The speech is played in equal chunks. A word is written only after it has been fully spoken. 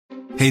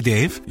Hey,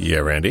 Dave. Yeah,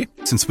 Randy.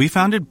 Since we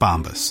founded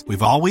Bombas,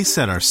 we've always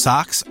said our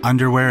socks,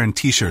 underwear, and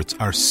T-shirts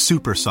are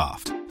super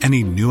soft.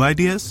 Any new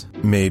ideas?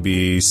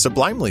 Maybe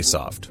sublimely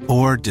soft.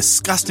 Or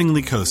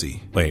disgustingly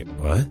cozy. Wait,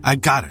 what? I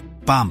got it.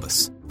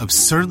 Bombas.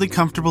 Absurdly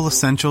comfortable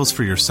essentials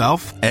for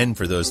yourself and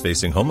for those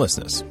facing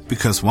homelessness.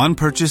 Because one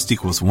purchased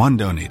equals one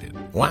donated.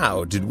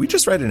 Wow, did we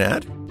just write an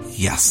ad?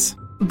 Yes.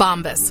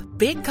 Bombas.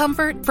 Big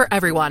comfort for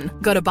everyone.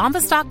 Go to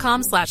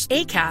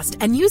bombas.com/ACAST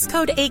and use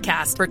code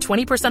ACAST for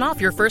 20%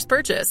 off your first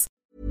purchase.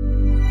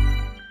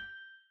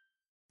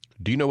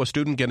 Do you know a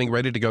student getting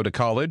ready to go to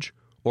college?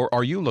 Or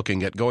are you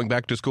looking at going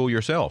back to school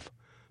yourself?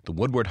 The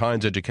Woodward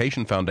Hines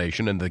Education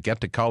Foundation and the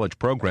Get to College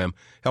program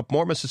help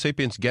more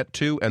Mississippians get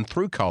to and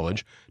through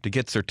college to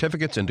get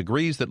certificates and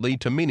degrees that lead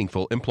to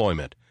meaningful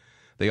employment.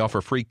 They offer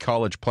free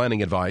college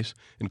planning advice,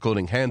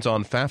 including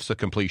hands-on FAFSA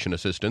completion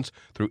assistance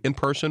through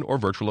in-person or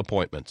virtual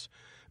appointments.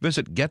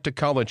 Visit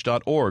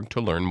gettocollege.org to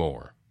learn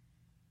more.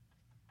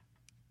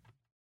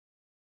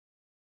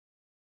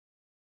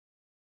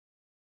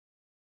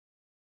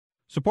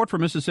 Support for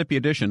Mississippi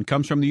Edition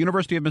comes from the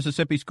University of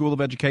Mississippi School of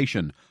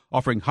Education,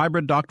 offering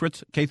hybrid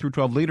doctorates,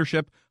 K-12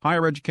 leadership,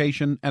 higher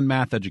education, and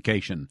math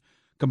education.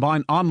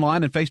 Combine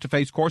online and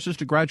face-to-face courses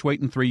to graduate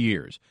in 3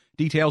 years.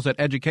 Details at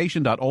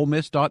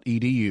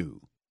education.olemiss.edu.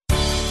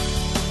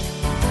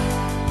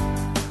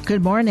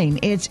 Good morning.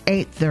 It's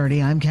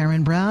 8:30. I'm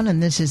Karen Brown,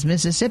 and this is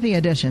Mississippi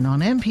Edition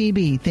on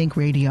MPB Think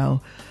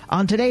Radio.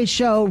 On today's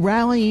show,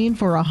 rallying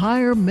for a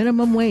higher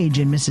minimum wage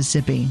in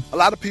Mississippi. A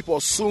lot of people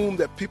assume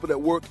that people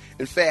that work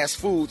in fast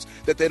foods,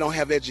 that they don't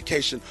have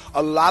education.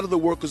 A lot of the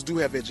workers do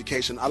have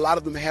education. A lot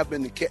of them have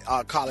been to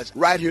college.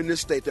 Right here in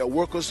this state, there are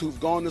workers who've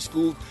gone to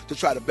school to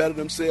try to better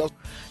themselves.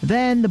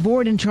 Then the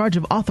board in charge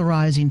of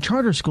authorizing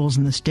charter schools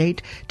in the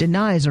state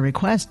denies a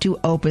request to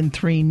open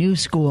 3 new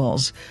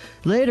schools.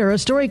 Later, a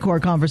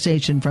StoryCorps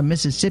conversation from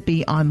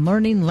Mississippi on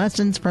learning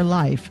lessons for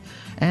life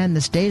and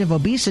the state of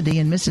obesity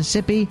in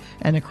Mississippi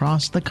and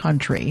across the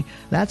country.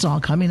 That's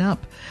all coming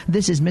up.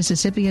 This is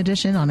Mississippi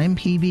Edition on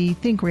MPB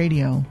Think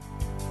Radio.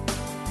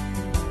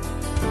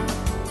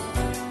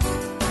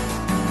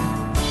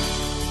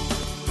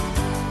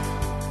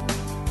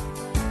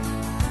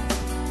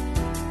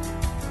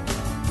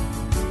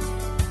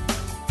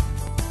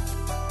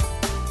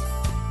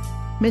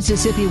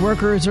 Mississippi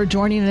workers are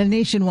joining a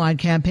nationwide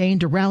campaign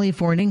to rally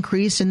for an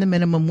increase in the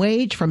minimum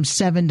wage from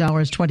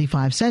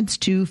 $7.25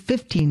 to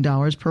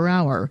 $15 per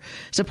hour.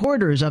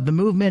 Supporters of the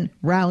movement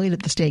rallied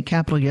at the state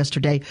capitol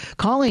yesterday,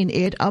 calling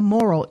it a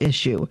moral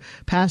issue.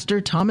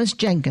 Pastor Thomas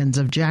Jenkins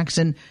of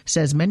Jackson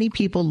says many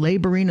people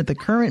laboring at the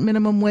current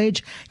minimum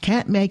wage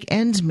can't make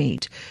ends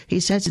meet. He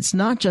says it's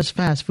not just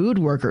fast food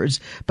workers,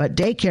 but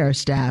daycare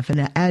staff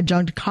and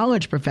adjunct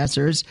college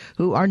professors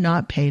who are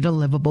not paid a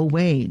livable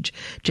wage.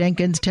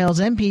 Jenkins tells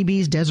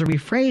MPB's Desiree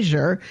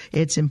Frazier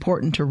it's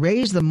important to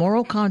raise the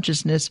moral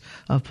consciousness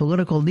of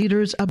political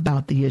leaders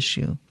about the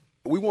issue.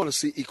 We want to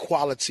see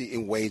equality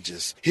in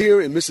wages. Here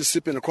in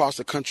Mississippi and across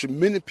the country,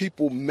 many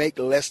people make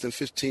less than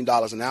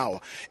 $15 an hour.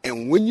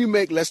 And when you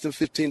make less than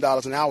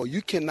 $15 an hour,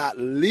 you cannot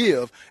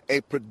live a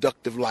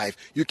productive life.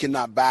 You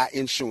cannot buy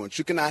insurance.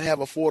 You cannot have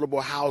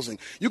affordable housing.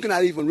 You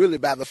cannot even really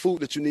buy the food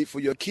that you need for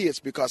your kids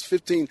because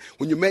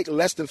when you make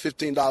less than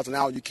 $15 an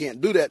hour, you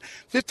can't do that.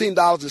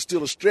 $15 is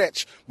still a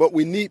stretch, but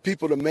we need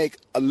people to make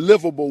a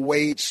livable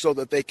wage so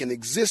that they can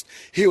exist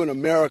here in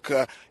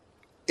America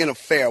in a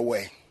fair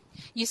way.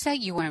 You said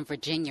you were in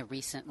Virginia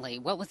recently.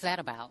 What was that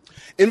about?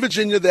 In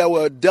Virginia, there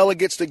were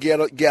delegates that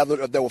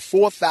gathered. There were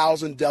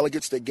 4,000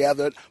 delegates that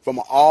gathered from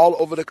all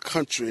over the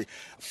country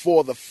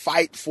for the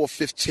fight for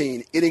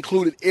 15. It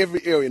included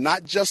every area,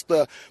 not just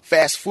the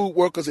fast food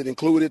workers. It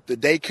included the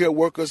daycare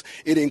workers.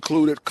 It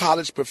included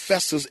college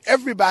professors,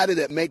 everybody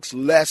that makes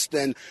less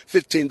than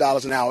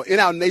 $15 an hour. In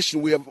our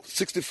nation, we have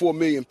 64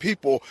 million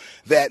people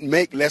that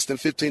make less than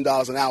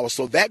 $15 an hour.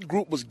 So that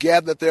group was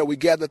gathered there. We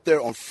gathered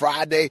there on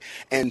Friday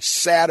and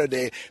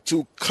Saturday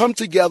to come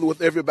together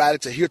with everybody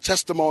to hear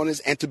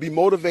testimonies and to be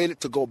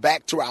motivated to go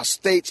back to our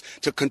states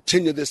to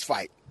continue this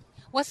fight.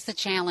 What's the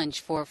challenge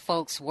for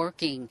folks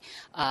working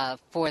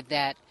for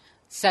that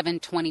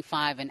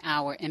 $7.25 an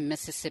hour in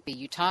Mississippi?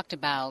 You talked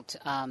about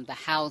the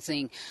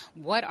housing.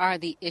 What are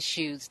the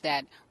issues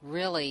that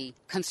really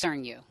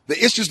concern you?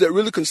 The issues that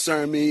really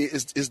concern me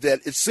is that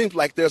it seems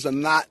like there's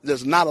not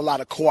a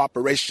lot of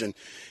cooperation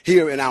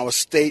here in our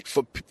state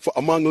for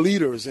among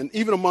leaders and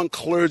even among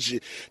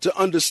clergy to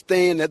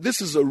understand that this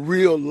is a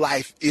real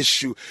life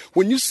issue.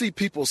 When you see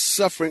people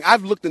suffering,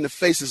 I've looked in the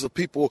faces of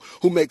people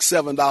who make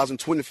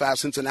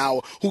 $7.25 an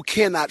hour, who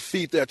cannot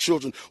feed their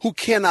children, who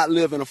cannot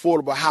live in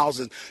affordable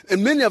housing,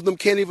 and many of them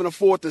can't even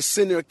afford to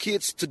send their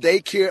kids to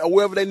daycare or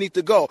wherever they need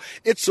to go.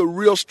 It's a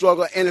real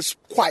struggle, and it's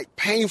quite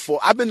painful.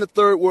 I've been to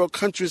third world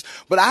countries,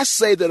 but I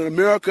say that in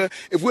America,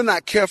 if we're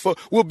not careful,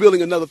 we're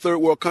building another third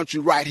world country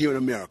right here in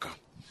America.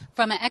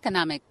 From an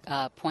economic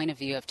point of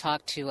view, I've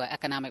talked to an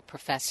economic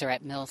professor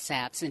at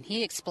Millsaps, and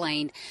he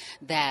explained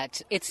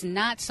that it's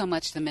not so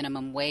much the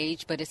minimum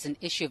wage, but it's an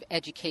issue of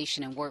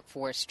education and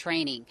workforce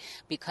training,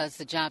 because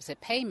the jobs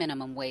that pay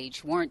minimum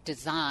wage weren't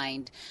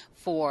designed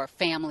for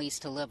families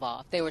to live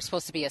off. They were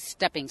supposed to be a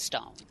stepping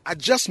stone. I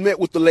just met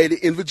with the lady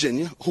in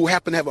Virginia who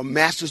happened to have a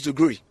master's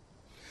degree.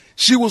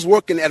 She was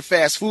working at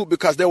fast food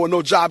because there were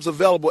no jobs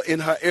available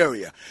in her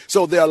area.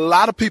 So there are a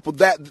lot of people,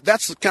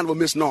 that's kind of a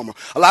misnomer.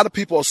 A lot of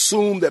people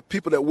assume that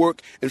people that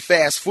work in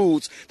fast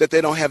foods, that they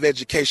don't have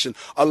education.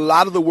 A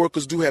lot of the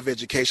workers do have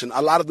education.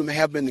 A lot of them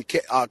have been in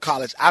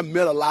college. I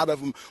met a lot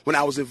of them when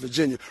I was in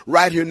Virginia.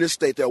 Right here in this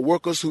state, there are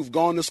workers who've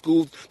gone to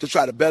school to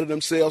try to better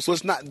themselves. So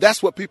it's not,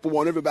 that's what people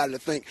want everybody to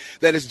think,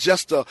 that it's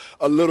just a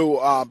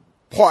little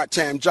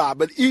part-time job.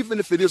 But even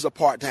if it is a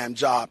part-time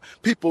job,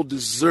 people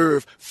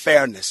deserve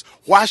fairness.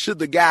 Why should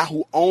the guy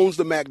who owns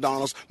the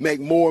McDonald's make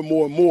more and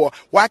more and more?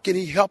 Why can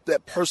he help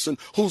that person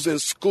who's in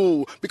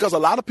school? Because a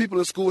lot of people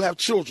in school have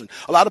children.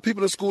 A lot of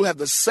people in school have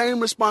the same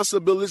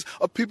responsibilities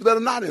of people that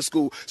are not in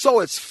school. So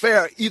it's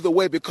fair either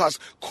way, because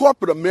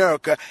corporate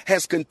America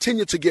has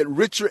continued to get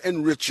richer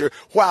and richer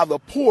while the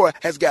poor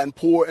has gotten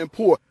poorer and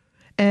poorer.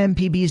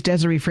 MPB's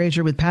Desiree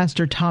Frazier with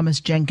Pastor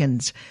Thomas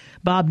Jenkins.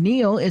 Bob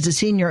Neal is a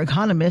senior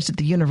economist at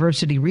the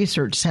University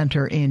Research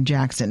Center in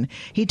Jackson.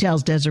 He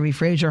tells Desiree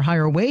Frazier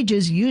higher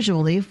wages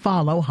usually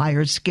follow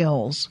higher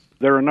skills.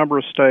 There are a number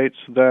of states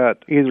that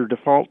either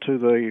default to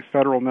the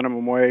federal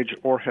minimum wage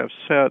or have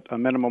set a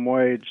minimum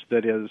wage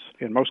that is,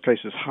 in most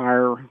cases,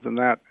 higher than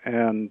that,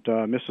 and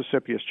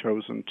Mississippi has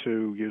chosen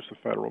to use the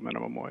federal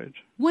minimum wage.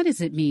 What does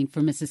it mean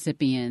for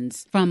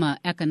Mississippians from an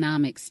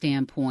economic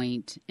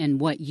standpoint and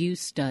what you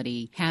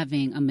study,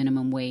 having a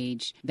minimum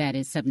wage that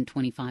is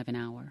 $7.25 an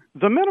hour?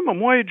 The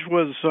minimum wage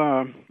was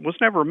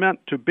never meant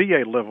to be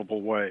a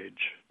livable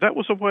wage. That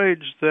was a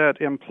wage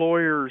that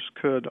employers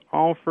could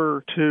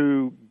offer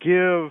to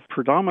give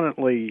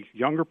predominantly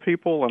younger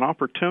people an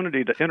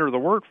opportunity to enter the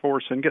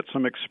workforce and get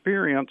some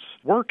experience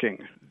working.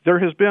 There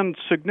has been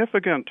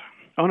significant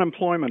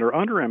unemployment or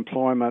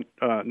underemployment,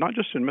 not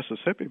just in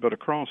Mississippi, but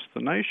across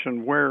the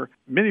nation, where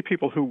many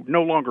people who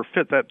no longer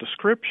fit that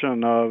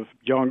description of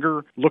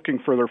younger, looking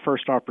for their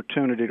first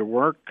opportunity to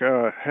work,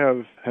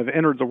 have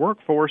entered the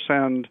workforce,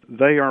 and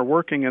they are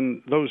working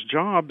in those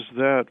jobs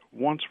that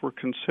once were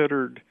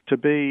considered to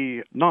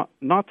be not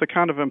the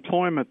kind of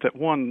employment that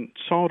one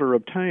sought or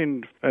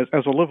obtained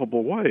as a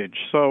livable wage.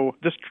 So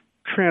this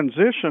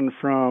transition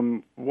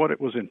from what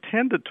it was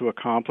intended to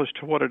accomplish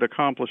to what it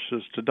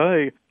accomplishes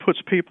today puts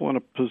people in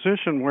a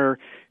position where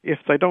if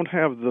they don't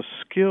have the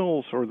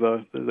skills or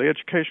the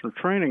education or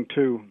training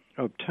to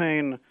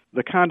obtain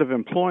the kind of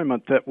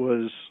employment that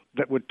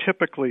would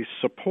typically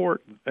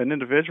support an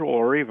individual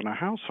or even a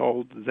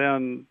household,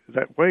 then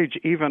that wage,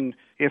 even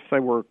if they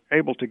were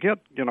able to get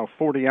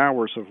 40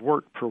 hours of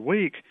work per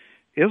week,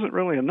 isn't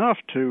really enough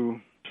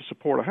to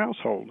support a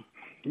household.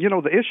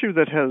 The issue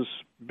that has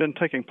been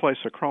taking place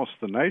across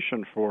the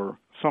nation for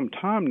some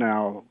time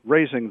now,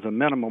 raising the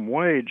minimum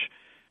wage,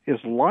 is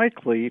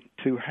likely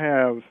to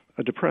have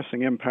a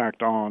depressing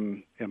impact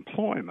on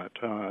employment.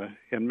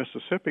 In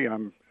Mississippi,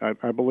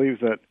 I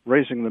believe that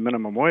raising the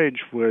minimum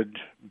wage would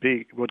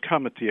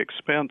come at the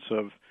expense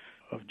of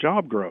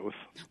job growth.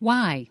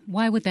 Why?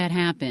 Why would that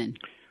happen?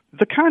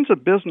 The kinds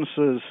of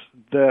businesses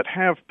that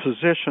have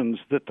positions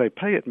that they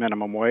pay at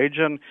minimum wage,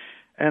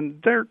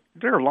 and there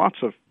are lots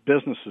of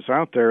businesses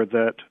out there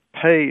that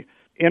pay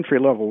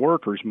entry-level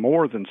workers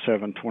more than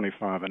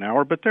 $7.25 an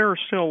hour, but there are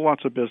still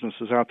lots of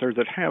businesses out there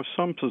that have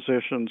some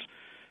positions,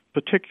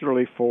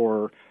 particularly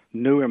for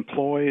new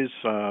employees,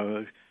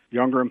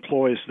 younger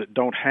employees that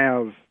don't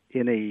have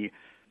any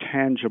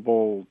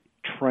tangible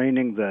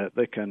training that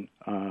they can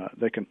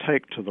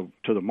take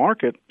to the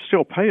market,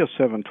 still pay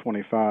a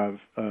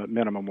 $7.25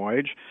 minimum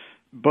wage.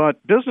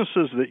 But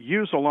businesses that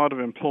use a lot of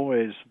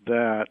employees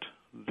that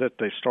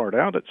they start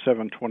out at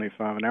 $7.25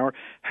 an hour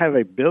have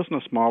a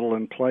business model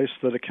in place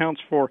that accounts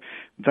for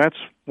that's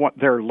what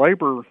their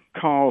labor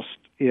cost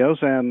is,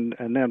 and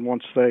then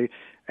once they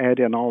add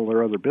in all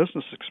their other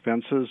business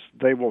expenses,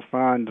 they will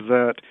find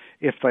that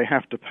if they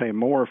have to pay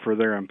more for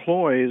their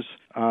employees,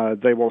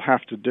 they will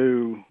have to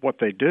do what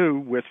they do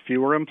with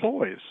fewer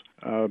employees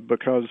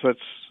because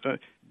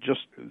that's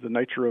just the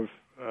nature of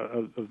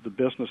the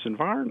business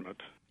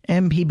environment.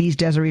 MPB's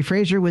Desiree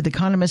Frazier with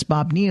economist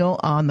Bob Neal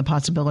on the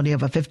possibility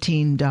of a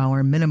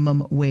 $15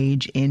 minimum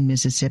wage in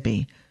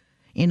Mississippi.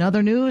 In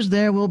other news,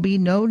 there will be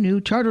no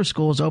new charter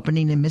schools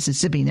opening in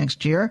Mississippi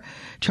next year.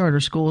 Charter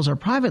schools are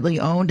privately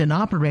owned and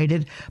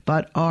operated,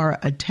 but are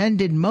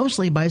attended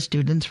mostly by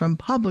students from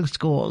public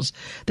schools.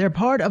 They're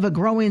part of a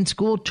growing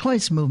school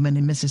choice movement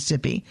in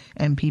Mississippi.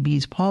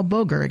 MPB's Paul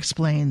Boger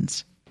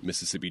explains.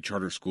 Mississippi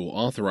charter school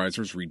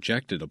authorizers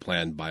rejected a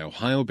plan by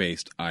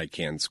Ohio-based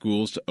ICANN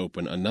schools to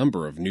open a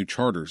number of new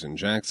charters in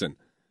Jackson.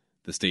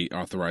 The state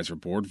authorizer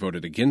board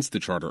voted against the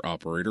charter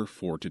operator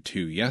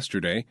 4-2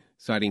 yesterday,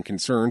 citing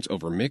concerns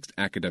over mixed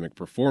academic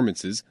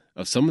performances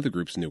of some of the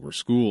group's newer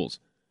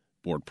schools.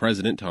 Board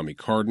President Tommy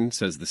Carden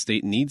says the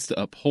state needs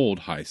to uphold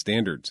high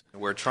standards.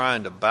 We're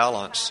trying to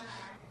balance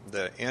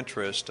the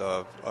interest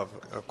of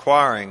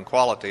acquiring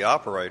quality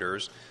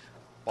operators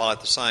while at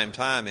the same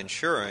time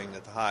ensuring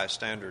that the highest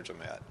standards are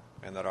met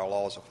and that our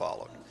laws are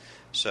followed.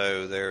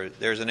 So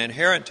there's an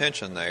inherent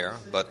tension there,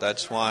 but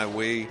that's why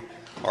we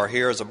are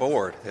here as a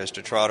board, is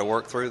to try to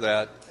work through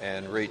that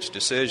and reach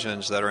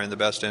decisions that are in the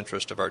best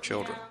interest of our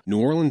children.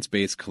 New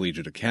Orleans-based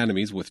Collegiate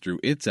Academies withdrew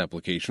its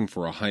application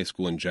for a high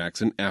school in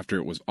Jackson after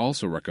it was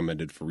also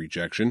recommended for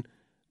rejection.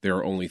 There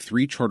are only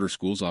 3 charter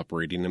schools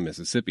operating in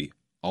Mississippi.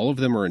 All of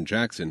them are in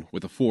Jackson,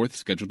 with a 4th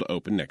scheduled to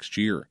open next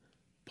year.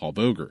 Paul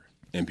Boger,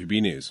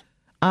 MPB News.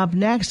 Up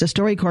next, a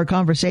StoryCorps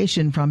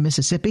conversation from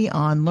Mississippi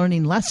on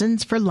learning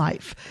lessons for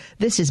life.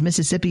 This is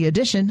Mississippi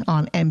Edition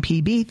on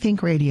MPB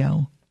Think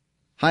Radio.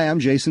 Hi, I'm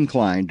Jason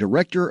Klein,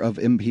 Director of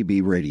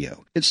MPB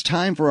Radio. It's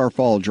time for our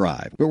fall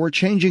drive, but we're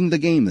changing the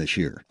game this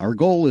year. Our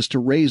goal is to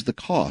raise the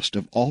cost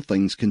of all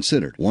things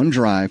considered. One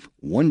drive,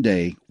 one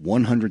day,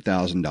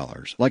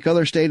 $100,000. Like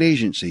other state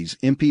agencies,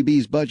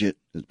 MPB's budget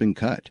has been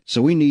cut.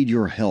 So we need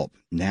your help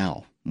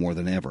now more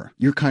than ever.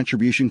 Your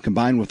contribution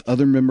combined with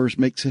other members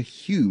makes a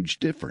huge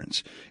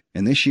difference.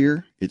 And this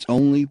year, it's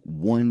only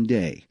one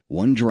day,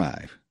 one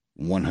drive,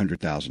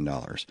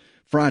 $100,000.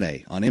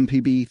 Friday on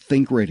MPB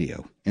Think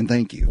Radio. And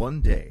thank you. One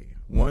day,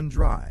 one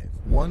drive,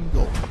 one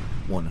goal,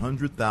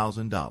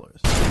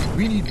 $100,000.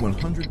 We need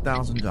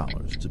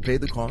 $100,000 to pay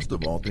the cost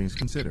of all things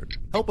considered.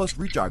 Help us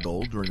reach our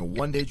goal during a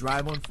one-day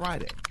drive on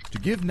Friday. To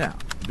give now,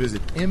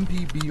 visit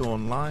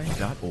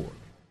mpbonline.org.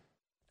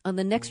 On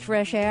the next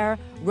Fresh Air,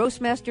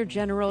 Roastmaster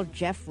General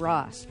Jeff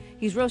Ross.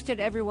 He's roasted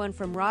everyone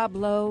from Rob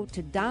Lowe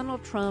to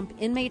Donald Trump,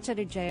 inmates at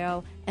a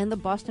jail, and the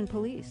Boston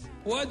police.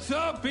 What's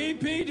up,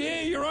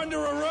 BPD? You're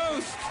under a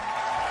roast.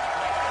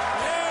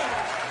 Yeah.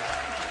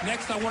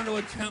 Next, I want to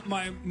attempt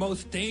my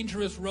most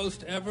dangerous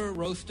roast ever,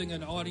 roasting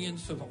an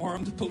audience of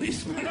armed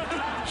policemen.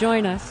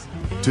 Join us.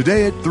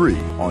 Today at 3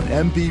 on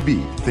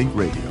MPB Think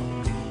Radio.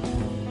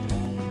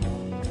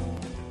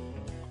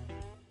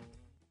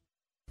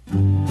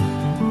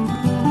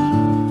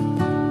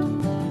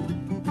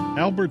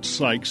 Albert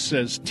Sykes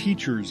says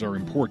teachers are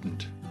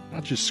important,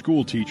 not just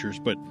school teachers,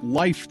 but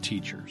life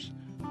teachers.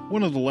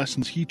 One of the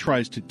lessons he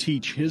tries to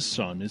teach his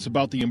son is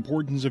about the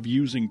importance of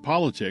using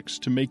politics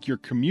to make your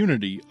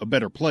community a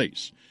better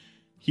place.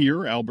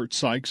 Here, Albert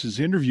Sykes is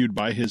interviewed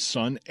by his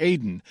son,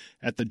 Aiden,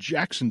 at the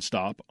Jackson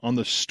stop on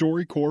the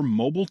StoryCorps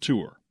mobile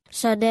tour.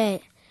 So, Dad,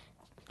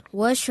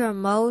 what's your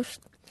most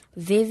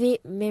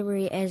vivid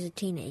memory as a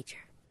teenager?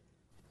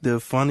 The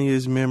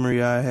funniest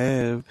memory I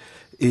have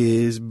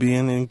is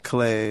being in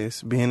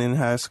class, being in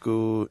high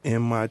school,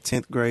 in my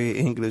 10th grade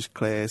English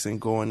class and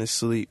going to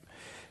sleep.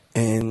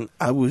 And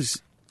I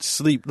was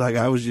asleep, like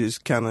I was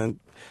just kind of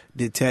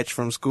detached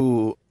from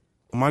school.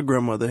 My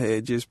grandmother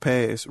had just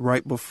passed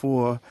right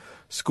before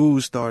school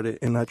started,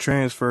 and I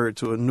transferred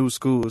to a new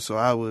school. So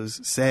I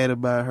was sad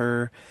about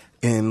her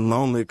and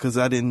lonely because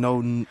I didn't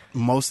know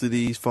most of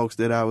these folks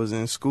that I was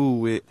in school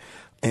with.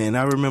 And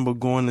I remember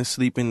going to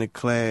sleep in the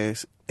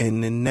class,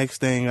 and the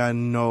next thing I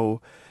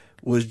know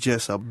was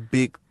just a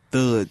big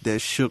thud that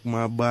shook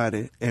my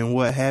body. And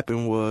what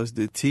happened was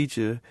the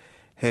teacher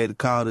had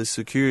called a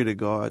security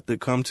guard to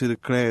come to the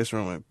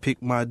classroom and pick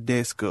my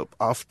desk up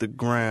off the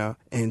ground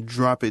and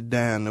drop it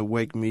down to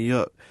wake me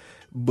up.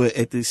 But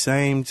at the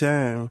same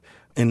time,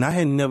 and I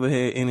had never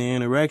had any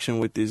interaction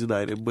with this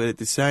lady, but at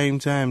the same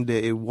time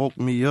that it woke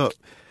me up,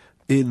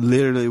 it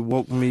literally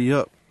woke me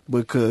up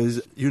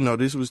because, you know,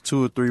 this was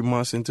 2 or 3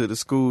 months into the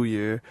school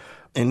year.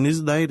 And this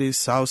lady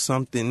saw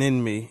something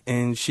in me,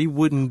 and she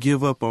wouldn't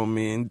give up on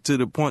me, and to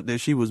the point that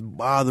she was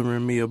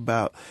bothering me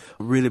about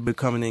really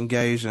becoming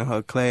engaged in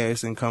her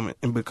class and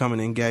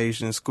becoming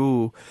engaged in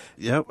school.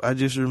 Yep, I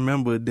just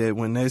remember that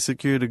when that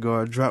security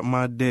guard dropped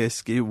my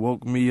desk, it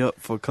woke me up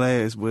for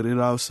class, but it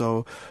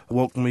also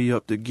woke me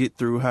up to get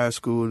through high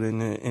school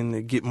and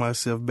to get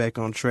myself back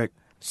on track.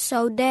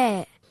 So,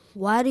 Dad,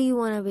 why do you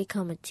want to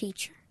become a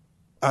teacher?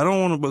 I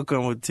don't want to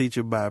become a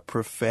teacher by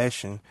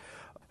profession.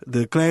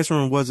 The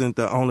classroom wasn't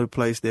the only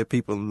place that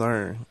people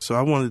learn. So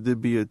I wanted to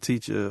be a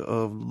teacher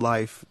of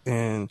life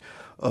and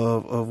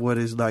of what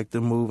it's like to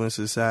move in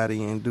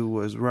society and do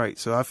what's right.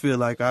 So I feel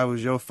like I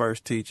was your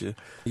first teacher.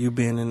 You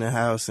being in the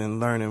house and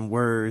learning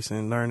words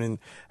and learning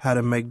how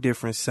to make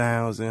different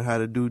sounds and how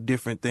to do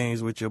different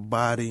things with your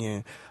body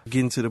and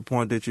getting to the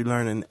point that you're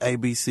learning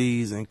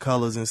ABCs and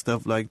colors and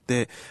stuff like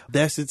that.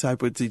 That's the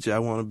type of teacher I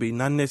want to be,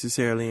 not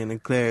necessarily in the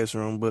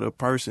classroom, but a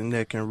person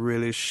that can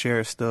really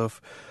share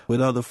stuff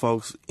with other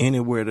folks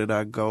anywhere that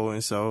I go.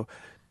 And so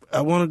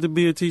I wanted to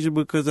be a teacher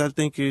because I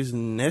think it's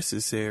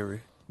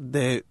necessary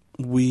that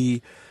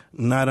we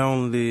not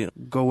only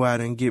go out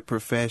and get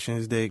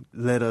professions that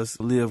let us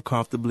live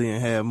comfortably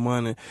and have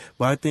money,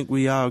 but I think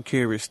we all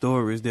carry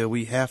stories that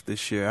we have to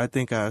share. I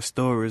think our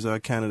stories are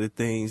kind of the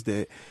things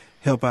that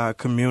help our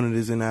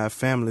communities and our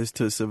families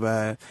to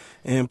survive.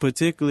 And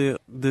particularly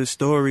the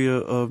story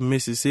of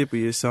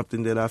Mississippi is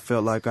something that I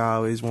felt like I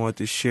always wanted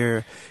to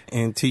share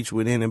and teach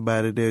with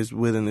anybody that's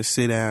willing to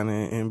sit down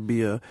and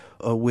be a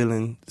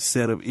willing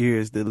set of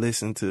ears to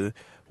listen to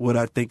what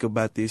I think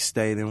about this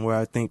state and where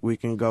I think we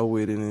can go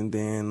with it. And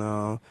then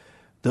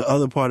the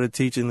other part of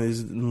teaching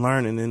is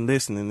learning and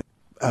listening.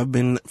 I've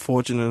been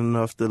fortunate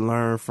enough to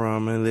learn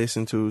from and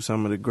listen to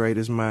some of the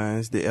greatest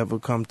minds that ever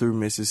come through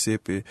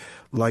Mississippi,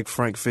 like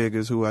Frank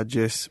Figures, who I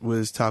just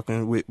was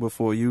talking with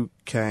before you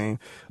came,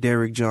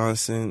 Derrick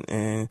Johnson,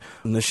 and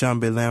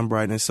Nashambe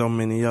Lambright, and so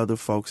many other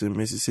folks in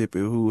Mississippi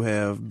who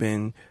have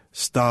been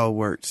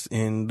stalwarts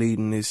in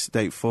leading this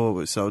state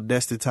forward. So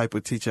that's the type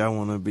of teacher I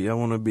want to be. I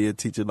want to be a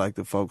teacher like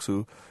the folks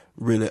who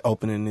really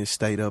opening this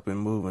state up and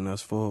moving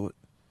us forward.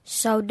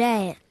 So,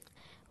 Dad,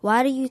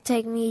 why do you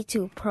take me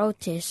to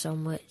protest so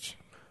much?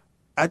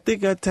 I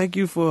think I take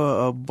you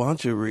for a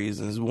bunch of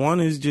reasons. One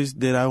is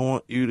just that I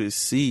want you to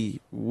see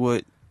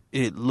what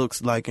it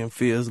looks like and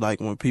feels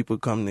like when people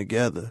come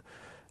together.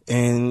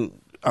 And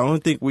I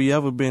don't think we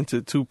ever been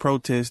to two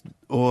protests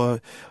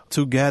or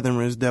two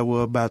gatherings that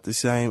were about the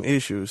same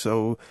issue.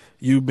 So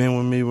you've been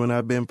with me when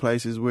I've been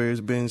places where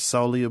it's been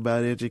solely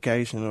about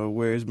education, or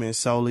where it's been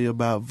solely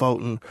about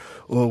voting,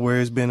 or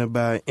where it's been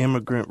about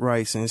immigrant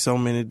rights and so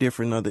many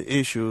different other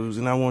issues.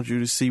 And I want you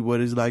to see what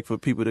it's like for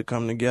people to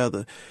come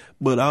together,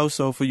 but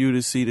also for you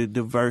to see the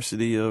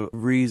diversity of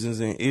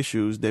reasons and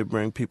issues that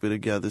bring people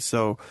together,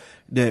 so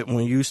that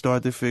when you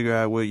start to figure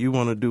out what you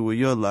want to do with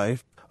your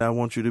life, I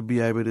want you to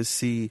be able to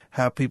see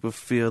how people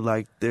feel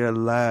like their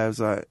lives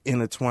are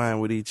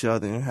intertwined with each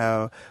other and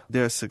how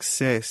their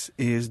success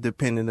is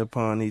dependent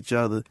upon each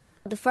other.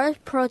 The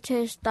first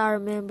protest I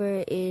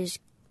remember is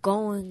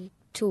going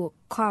to a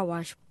car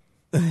wash.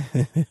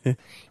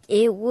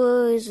 It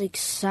was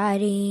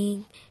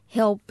exciting,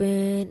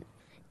 helping.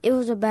 It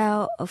was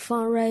about a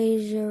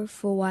fundraiser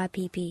for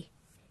YPP.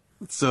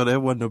 So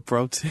that wasn't a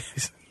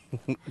protest.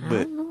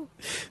 But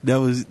that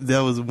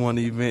was one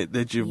event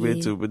that you've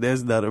been to, but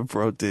that's not a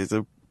protest.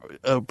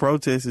 A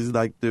protest is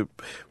like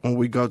when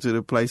we go to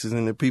the places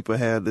and the people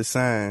have the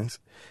signs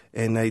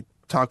and they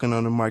talking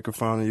on the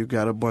microphone and you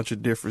got a bunch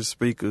of different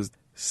speakers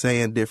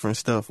saying different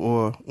stuff,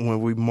 or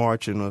when we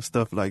marching or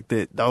stuff like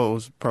that.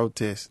 Those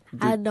protests.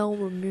 I don't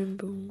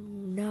remember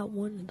not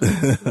one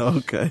of those.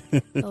 Okay.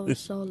 That was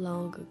so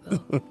long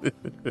ago.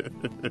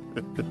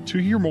 To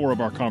hear more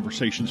of our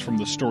conversations from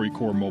the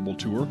StoryCorps Mobile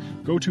Tour,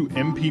 go to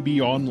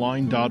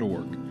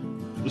mpbonline.org.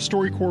 The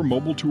StoryCorps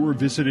Mobile Tour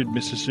visited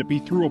Mississippi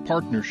through a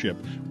partnership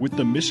with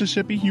the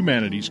Mississippi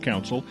Humanities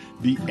Council,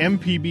 the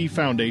MPB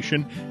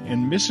Foundation,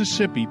 and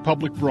Mississippi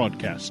Public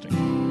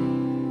Broadcasting.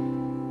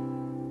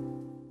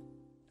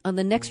 On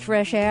the next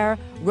Fresh Air,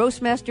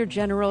 Roastmaster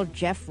General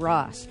Jeff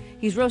Ross.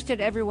 He's roasted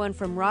everyone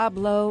from Rob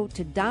Lowe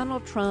to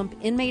Donald Trump,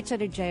 inmates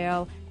at a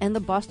jail, and the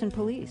Boston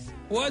police.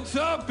 What's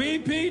up,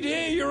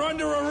 BPD? You're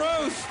under a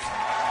roast.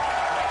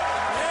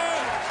 Yeah.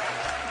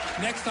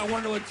 Next, I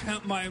want to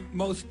attempt my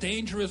most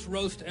dangerous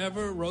roast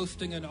ever,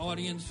 roasting an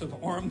audience of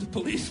armed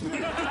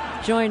policemen.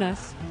 Join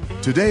us.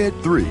 Today at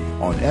 3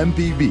 on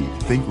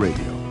MPB Think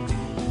Radio.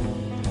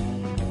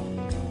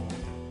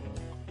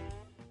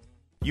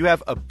 You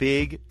have a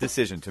big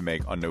decision to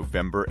make on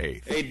November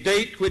 8th. A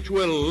date which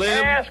will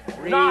live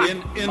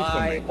in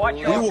infamy.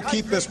 We will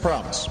keep this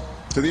promise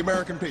to the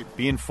American people.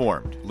 Be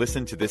informed.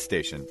 Listen to this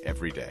station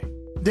every day.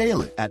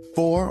 Daily at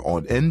 4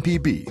 on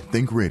MPB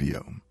Think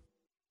Radio.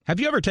 Have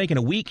you ever taken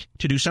a week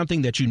to do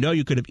something that you know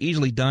you could have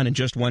easily done in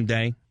just one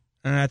day?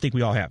 I think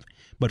we all have.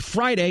 But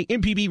Friday,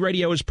 MPB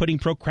Radio is putting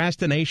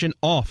procrastination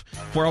off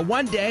for a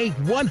one-day,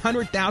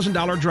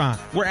 $100,000 drive.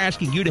 We're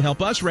asking you to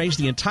help us raise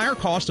the entire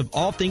cost of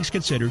All Things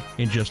Considered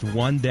in just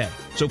one day.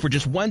 So for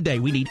just one day,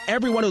 we need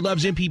everyone who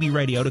loves MPB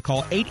Radio to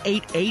call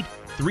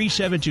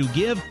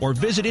 888-372-GIVE or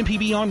visit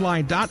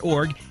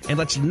mpbonline.org, and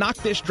let's knock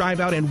this drive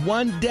out in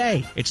one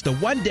day. It's the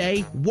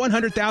one-day,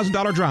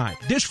 $100,000 drive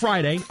this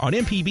Friday on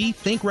MPB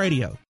Think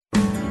Radio.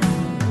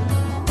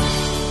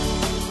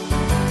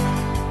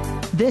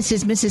 This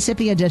is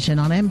Mississippi Edition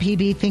on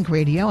MPB Think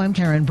Radio. I'm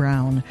Karen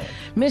Brown.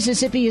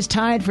 Mississippi is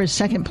tied for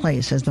second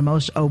place as the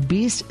most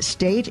obese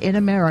state in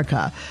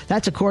America.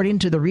 That's according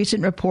to the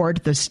recent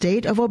report, The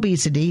State of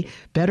Obesity,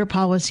 Better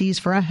Policies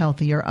for a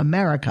Healthier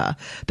America.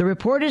 The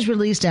report is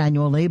released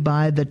annually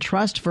by the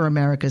Trust for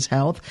America's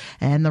Health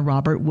and the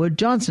Robert Wood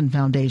Johnson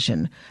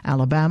Foundation.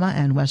 Alabama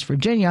and West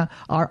Virginia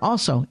are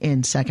also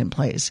in second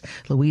place.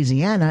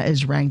 Louisiana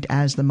is ranked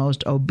as the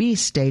most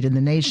obese state in the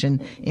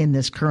nation in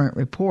this current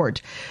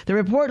report. The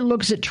report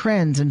looks at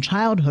trends in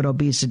childhood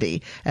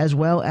obesity, as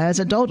well as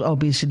adult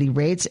obesity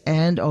rates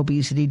and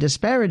obesity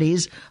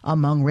disparities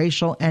among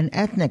racial and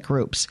ethnic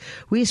groups.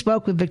 We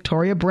spoke with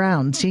Victoria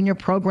Brown, Senior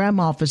Program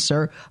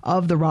Officer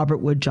of the Robert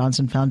Wood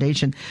Johnson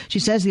Foundation. She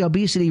says the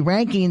obesity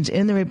rankings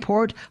in the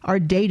report are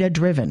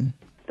data-driven.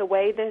 The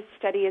way this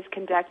study is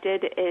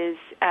conducted is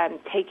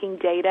taking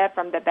data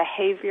from the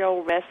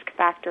Behavioral Risk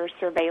Factor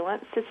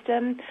Surveillance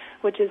System,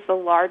 which is the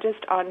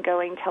largest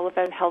ongoing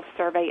telephone health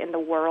survey in the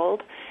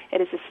world.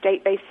 It is a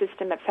state-based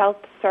system of health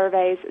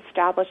surveys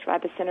established by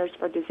the Centers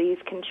for Disease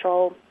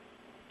Control.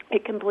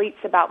 It completes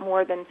about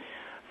more than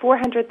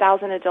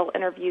 400,000 adult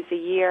interviews a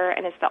year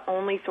and is the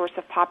only source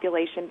of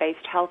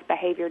population-based health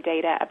behavior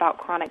data about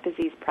chronic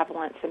disease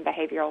prevalence and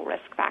behavioral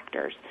risk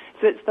factors.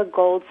 So it's the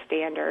gold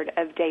standard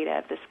of data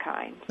of this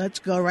kind. Let's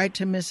go right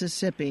to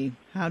Mississippi.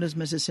 How does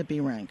Mississippi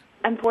rank?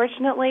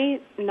 Unfortunately,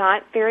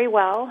 not very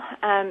well.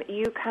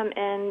 You come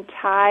in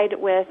tied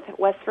with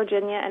West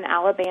Virginia and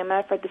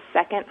Alabama for the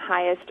second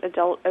highest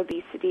adult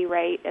obesity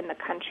rate in the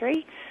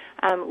country.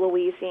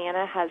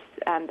 Louisiana has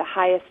the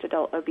highest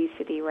adult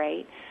obesity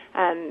rate.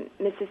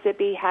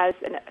 Mississippi has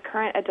a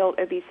current adult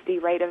obesity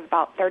rate of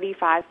about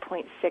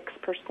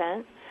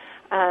 35.6%.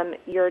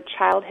 Your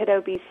childhood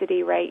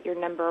obesity rate, you're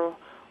number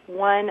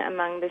one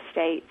among the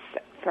states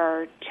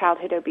for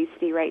childhood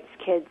obesity rates,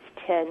 kids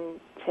 10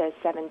 to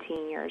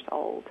 17 years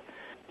old.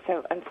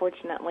 So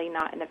unfortunately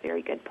not in a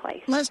very good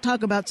place. Let's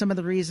talk about some of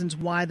the reasons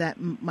why that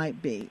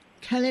might be.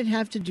 Can it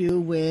have to do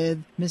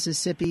with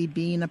Mississippi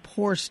being a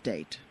poor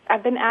state?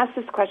 I've been asked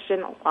this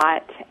question a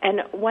lot,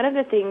 and one of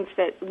the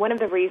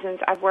reasons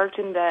I've worked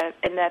in the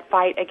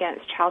fight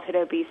against childhood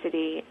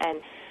obesity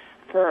and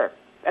for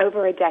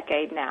over a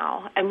decade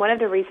now, and one of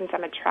the reasons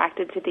I'm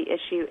attracted to the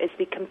issue is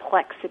the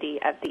complexity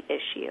of the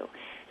issue.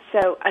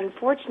 So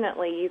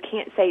unfortunately, you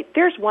can't say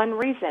there's one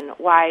reason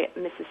why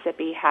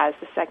Mississippi has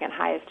the second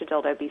highest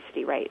adult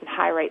obesity rate and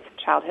high rates of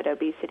childhood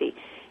obesity.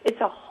 It's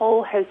a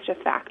whole host of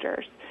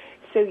factors.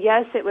 So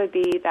yes, it would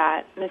be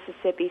that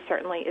Mississippi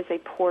certainly is a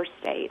poor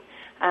state.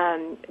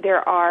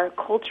 There are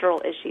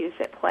cultural issues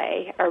at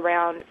play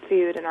around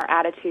food and our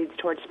attitudes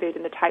towards food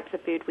and the types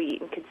of food we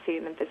eat and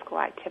consume and physical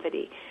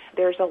activity.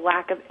 There's a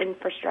lack of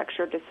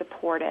infrastructure to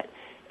support it.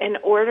 In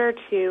order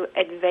to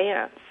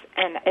advance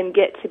and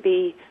get to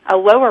be a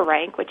lower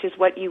rank, which is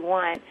what you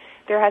want,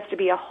 there has to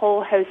be a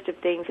whole host of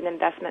things and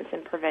investments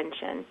in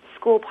prevention,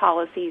 school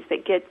policies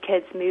that get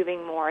kids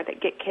moving more,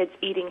 that get kids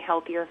eating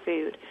healthier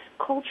food,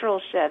 cultural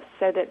shifts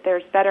so that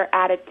there's better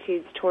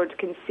attitudes towards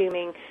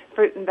consuming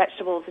fruit and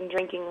vegetables and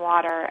drinking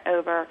water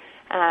over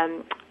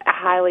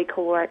highly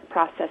caloric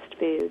processed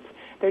foods.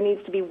 There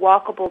needs to be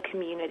walkable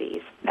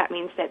communities. That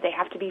means that they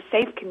have to be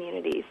safe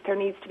communities. There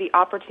needs to be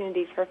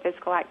opportunities for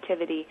physical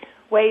activity,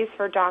 ways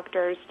for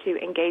doctors to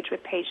engage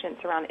with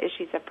patients around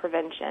issues of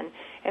prevention,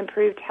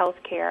 improved health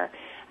care.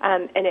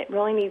 And it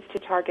really needs to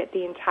target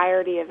the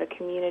entirety of a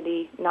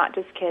community, not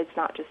just kids,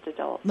 not just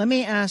adults. Let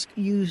me ask,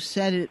 you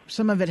said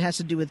some of it has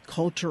to do with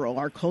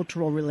our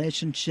cultural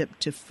relationship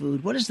to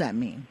food. What does that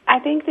mean? I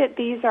think that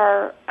these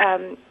are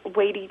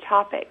weighty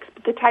topics.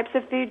 The types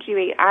of foods you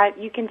eat,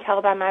 you can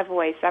tell by my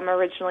voice. I'm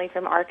originally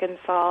from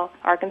Arkansas.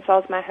 Arkansas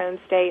is my home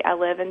state. I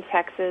live in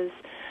Texas.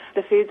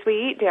 The foods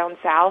we eat down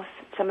south,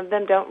 some of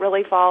them don't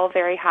really fall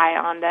very high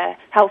on the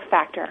health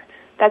factor.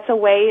 That's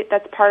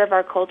part of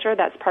our culture,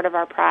 that's part of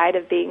our pride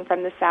of being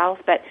from the South,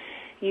 but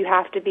you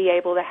have to be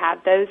able to have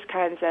those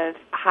kinds of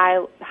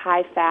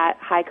high fat,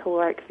 high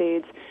caloric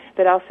foods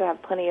that also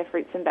have plenty of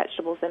fruits and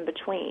vegetables in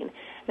between.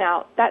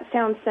 Now, that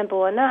sounds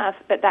simple enough,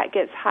 but that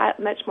gets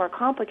much more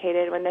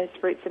complicated when those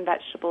fruits and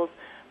vegetables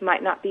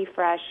might not be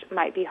fresh,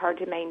 might be hard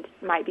to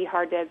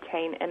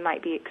obtain, and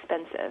might be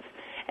expensive.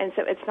 And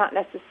so it's not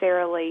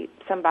necessarily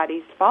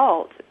somebody's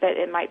fault, but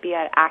it might be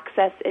an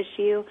access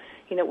issue.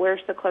 You know,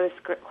 where's the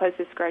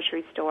closest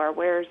grocery store?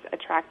 Where's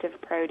attractive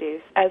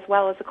produce? As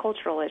well as a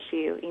cultural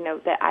issue, you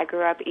know, that I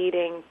grew up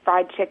eating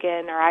fried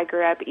chicken or I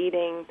grew up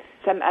eating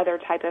some other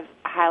type of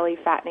highly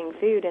fattening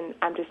food, and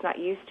I'm just not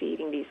used to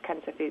eating these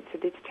kinds of foods. So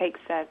this takes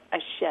a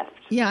shift.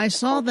 Yeah, I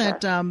saw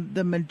that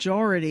the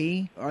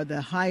majority, or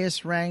the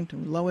highest ranked, or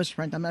lowest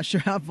ranked, I'm not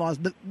sure how it falls,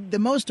 the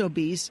most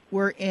obese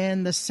were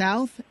in the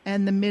South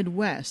and the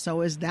Midwest.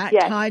 So is that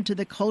tied to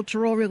the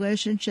cultural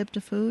relationship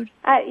to food?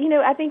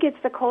 I think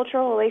it's the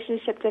cultural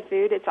relationship to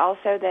food. It's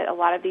also that a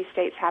lot of these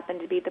states happen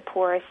to be the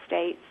poorest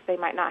states. They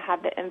might not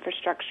have the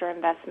infrastructure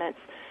investments.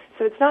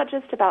 So it's not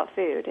just about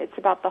food. It's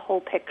about the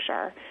whole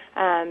picture,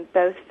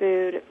 both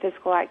food,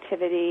 physical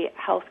activity,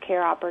 health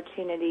care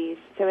opportunities.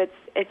 So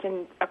it's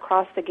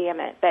across the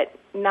gamut. But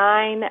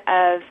 9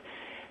 of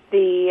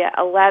the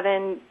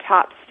 11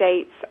 top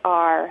states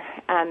are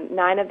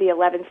 9 of the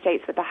 11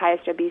 states with the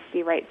highest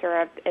obesity rates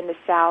are in the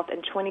South,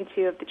 and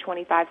 22 of the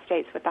 25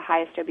 states with the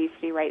highest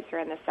obesity rates are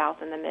in the South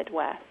and the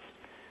Midwest.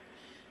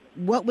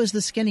 What was the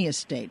skinniest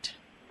state?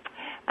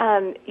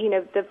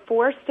 The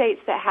 4 states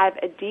that have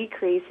a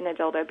decrease in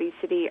adult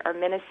obesity are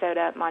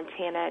Minnesota,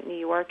 Montana, New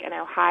York, and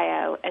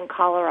Ohio, and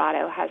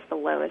Colorado has the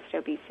lowest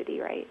obesity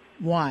rate.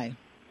 Why?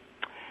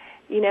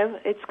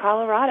 It's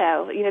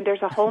Colorado.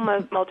 There's a whole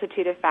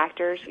multitude of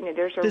factors.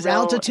 Does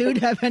altitude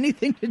have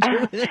anything to do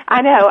with it?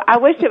 I know. I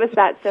wish it was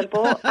that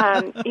simple.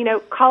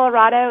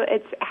 Colorado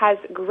has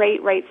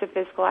great rates of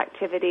physical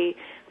activity,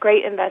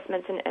 great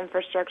investments in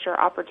infrastructure,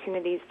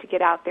 opportunities to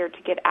get out there,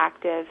 to get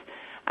active.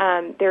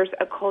 There's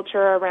a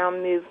culture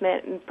around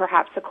movement and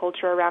perhaps a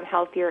culture around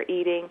healthier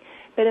eating.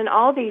 But in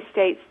all these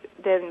states,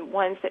 the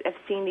ones that have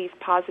seen these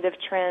positive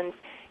trends,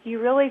 you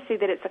really see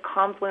that it's a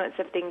confluence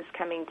of things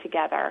coming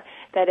together,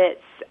 that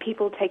it's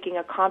people taking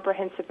a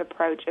comprehensive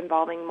approach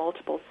involving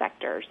multiple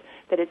sectors,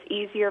 that it's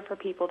easier for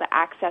people to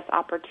access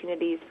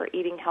opportunities for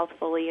eating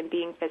healthfully and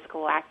being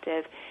physically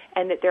active,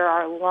 and that there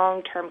are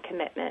long-term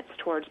commitments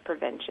towards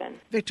prevention.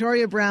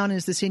 Victoria Brown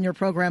is the Senior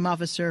Program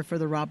Officer for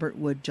the Robert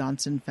Wood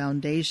Johnson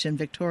Foundation.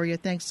 Victoria,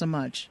 thanks so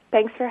much.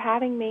 Thanks for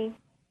having me.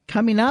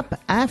 Coming up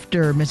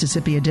after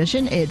Mississippi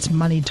Edition, it's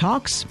Money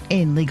Talks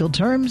in Legal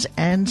Terms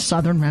and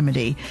Southern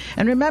Remedy.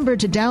 And remember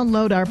to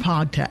download our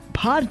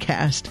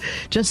podcast.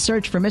 Just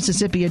search for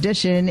Mississippi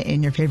Edition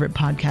in your favorite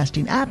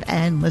podcasting app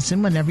and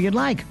listen whenever you'd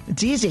like.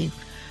 It's easy.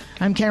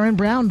 I'm Karen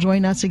Brown.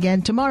 Join us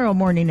again tomorrow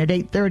morning at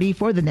 8:30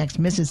 for the next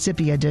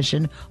Mississippi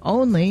Edition,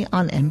 only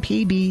on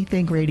MPB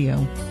Think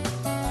Radio.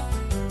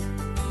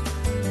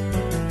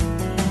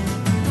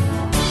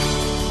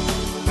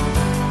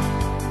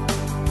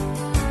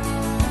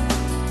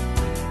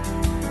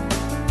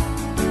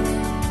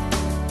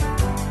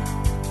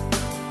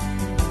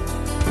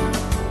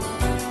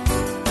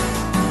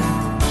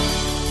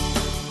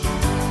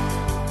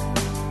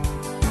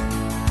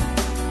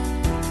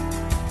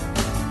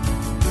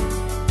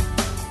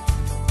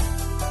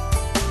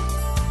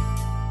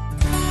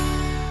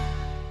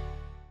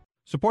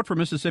 Support for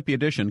Mississippi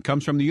Edition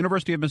comes from the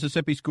University of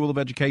Mississippi School of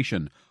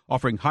Education,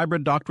 offering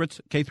hybrid doctorates,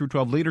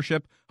 K-12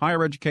 leadership,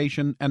 higher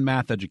education, and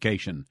math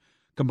education.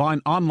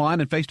 Combine online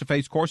and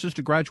face-to-face courses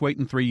to graduate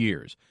in 3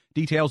 years.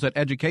 Details at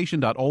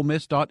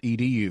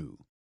education.olemiss.edu.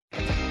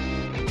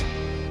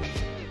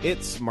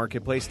 It's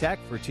Marketplace Tech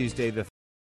for Tuesday, the